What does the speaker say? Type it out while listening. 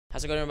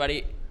How's it going,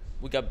 everybody?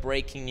 We got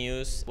breaking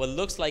news. What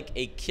looks like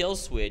a kill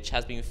switch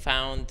has been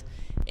found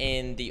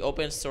in the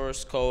open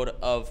source code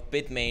of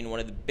Bitmain, one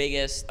of the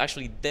biggest,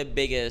 actually the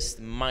biggest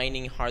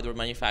mining hardware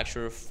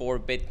manufacturer for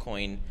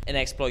Bitcoin, an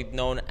exploit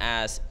known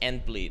as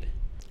Antbleed.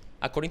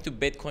 According to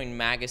Bitcoin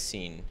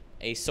Magazine,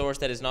 a source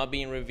that is not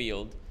being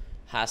revealed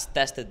has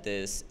tested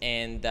this,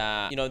 and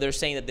they're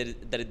saying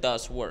that it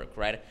does work,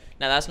 right?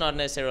 Now, that's not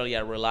necessarily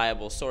a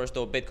reliable source,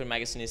 though Bitcoin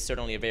Magazine is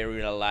certainly a very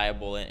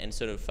reliable and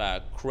sort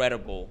of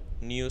credible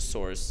news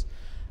source.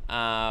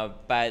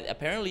 But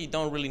apparently you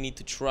don't really need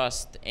to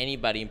trust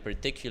anybody in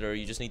particular.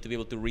 You just need to be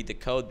able to read the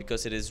code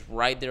because it is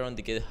right there on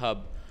the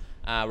GitHub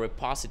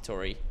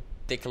repository.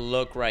 Take a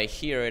look right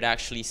here. It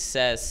actually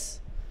says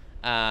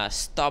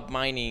stop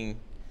mining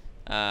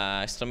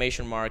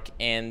exclamation mark,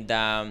 and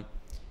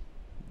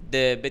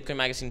the Bitcoin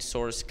Magazine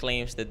source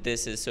claims that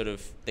this is sort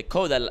of the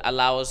code that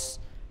allows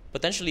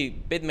potentially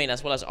Bitmain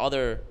as well as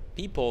other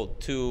people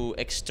to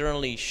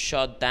externally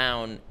shut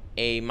down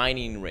a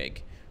mining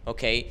rig.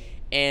 Okay,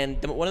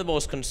 and one of the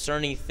most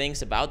concerning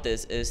things about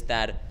this is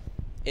that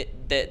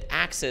the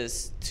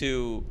access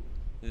to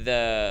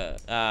the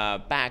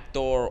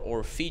backdoor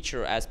or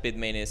feature, as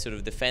Bitmain is sort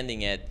of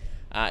defending it,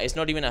 is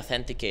not even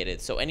authenticated.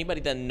 So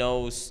anybody that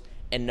knows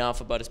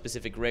enough about a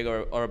specific rig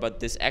or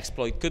about this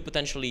exploit could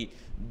potentially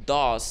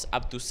DOS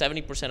up to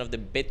 70% of the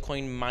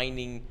Bitcoin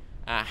mining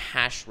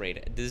hash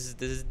rate. This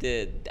is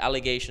the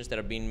allegations that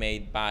are being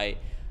made by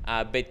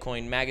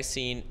Bitcoin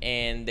Magazine,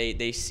 and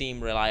they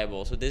seem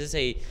reliable. So this is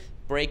a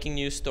breaking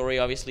news story.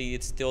 Obviously,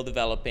 it's still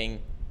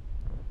developing,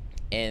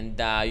 and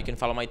you can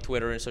follow my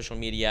Twitter and social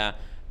media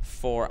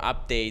for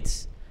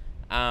updates.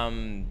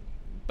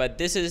 But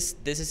this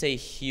is a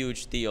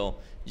huge deal.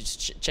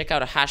 Just check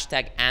out a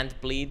hashtag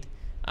Antbleed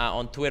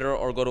on Twitter,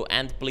 or go to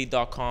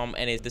antbleed.com,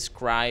 and it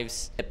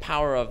describes the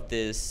power of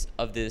this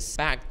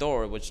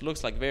backdoor, which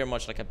looks like very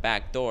much like a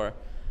backdoor,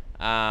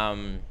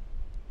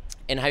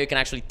 and how you can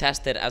actually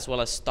test it as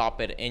well as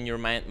stop it in your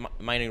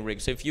mining rig.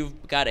 So if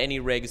you've got any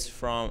rigs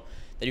that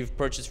you've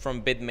purchased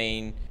from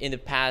Bitmain in the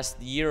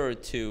past year or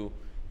two,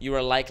 you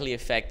are likely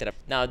affected.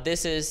 Now,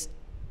 this is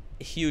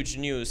huge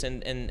news,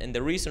 and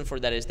the reason for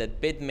that is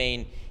that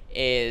Bitmain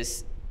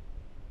is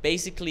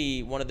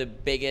basically one of the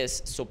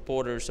biggest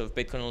supporters of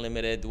Bitcoin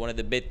Unlimited, one of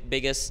the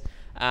biggest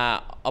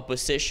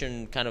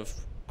opposition kind of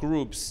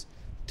groups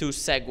to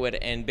Segwit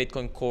and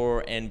Bitcoin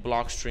Core and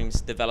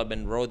Blockstream's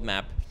development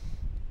roadmap.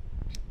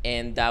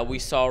 And we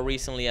saw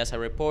recently, as I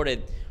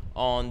reported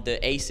on the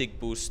Asic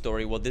boost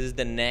story, well, this is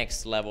the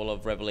next level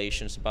of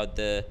revelations about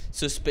the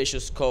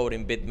suspicious code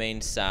in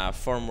Bitmain's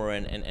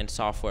firmware and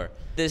software.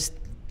 This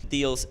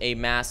deals a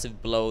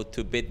massive blow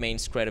to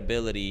Bitmain's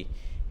credibility,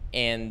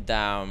 and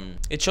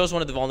it shows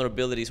one of the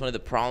vulnerabilities, one of the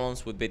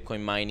problems with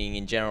Bitcoin mining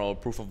in general,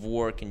 proof of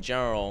work in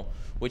general,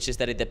 which is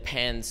that it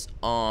depends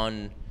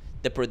on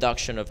the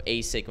production of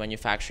ASIC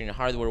manufacturing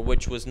hardware,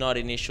 which was not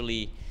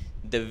initially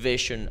the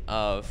vision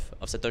of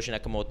Satoshi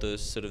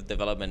Nakamoto's sort of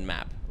development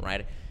map,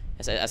 right?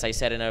 As I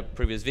said in a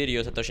previous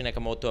video, Satoshi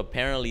Nakamoto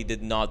apparently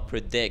did not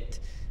predict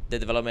the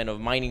development of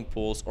mining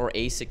pools or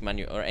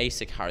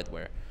ASIC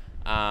hardware.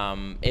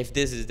 If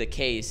this is the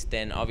case,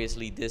 then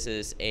obviously this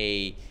is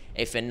a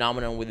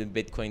phenomenon within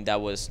Bitcoin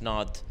that was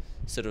not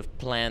sort of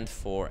planned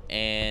for,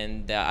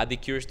 and I'd be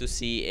curious to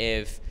see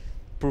if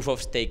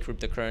proof-of-stake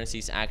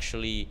cryptocurrencies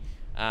actually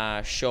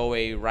show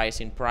a rise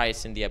in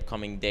price in the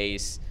upcoming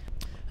days.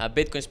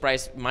 Bitcoin's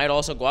price might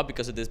also go up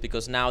because of this,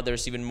 because now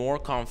there's even more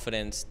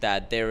confidence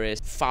that there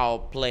is foul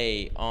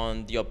play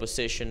on the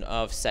opposition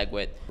of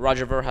Segwit.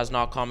 Roger Ver has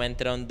not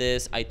commented on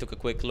this. I took a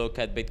quick look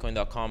at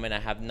bitcoin.com, and I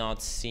have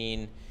not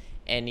seen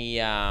any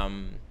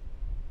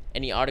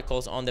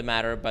articles on the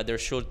matter, but they're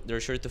sure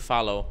to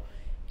follow.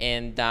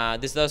 And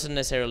this doesn't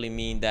necessarily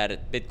mean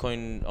that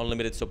Bitcoin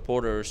Unlimited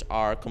supporters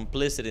are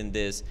complicit in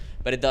this,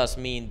 but it does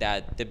mean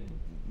that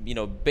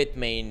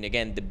Bitmain,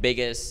 again, the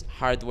biggest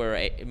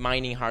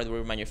mining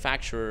hardware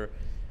manufacturer,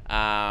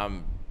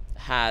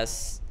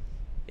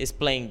 is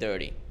playing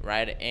dirty,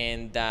 right?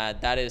 And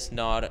that is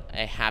not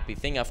a happy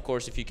thing. Of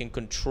course, if you can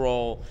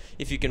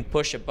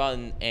push a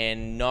button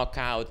and knock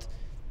out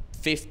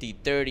 50,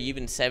 30,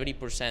 even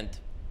 70%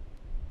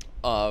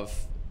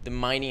 of the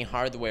mining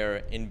hardware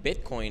in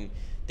Bitcoin,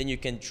 then you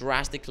can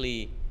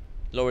drastically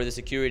lower the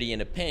security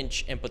in a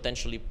pinch and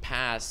potentially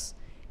pass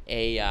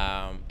a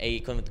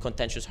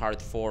contentious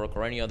hard fork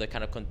or any other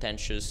kind of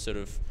contentious sort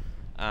of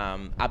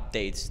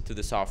updates to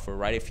the software,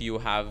 right? If you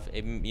have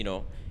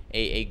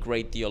a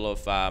great deal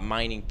of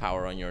mining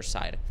power on your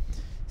side.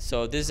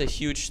 So this is a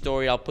huge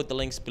story. I'll put the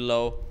links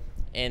below,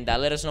 and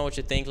let us know what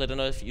you think. Let us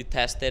know if you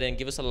tested, and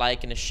give us a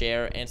like and a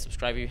share, and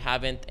subscribe if you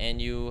haven't.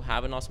 And you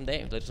have an awesome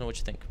day. Let us know what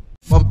you think.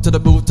 Bump to the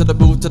boot, to the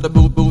boot, to the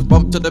boot, boot,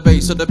 bump to the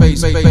bass, to the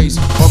bass, bass,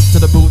 bump to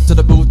the boot, to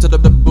the boot, to the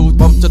boot,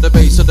 bump to the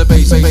bass, to the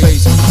bass,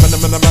 bass.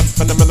 Phenomenon,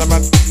 phenomenon,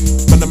 phenomenon,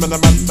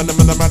 phenomenon,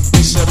 phenomenon, phenomenon,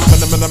 phenomenon, phenomenon,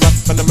 phenomenon,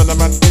 phenomenon, phenomenon,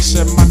 phenomenon, phenomenon,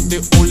 phenomenon,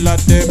 phenomenon, phenomenon,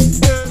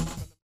 phenomenon,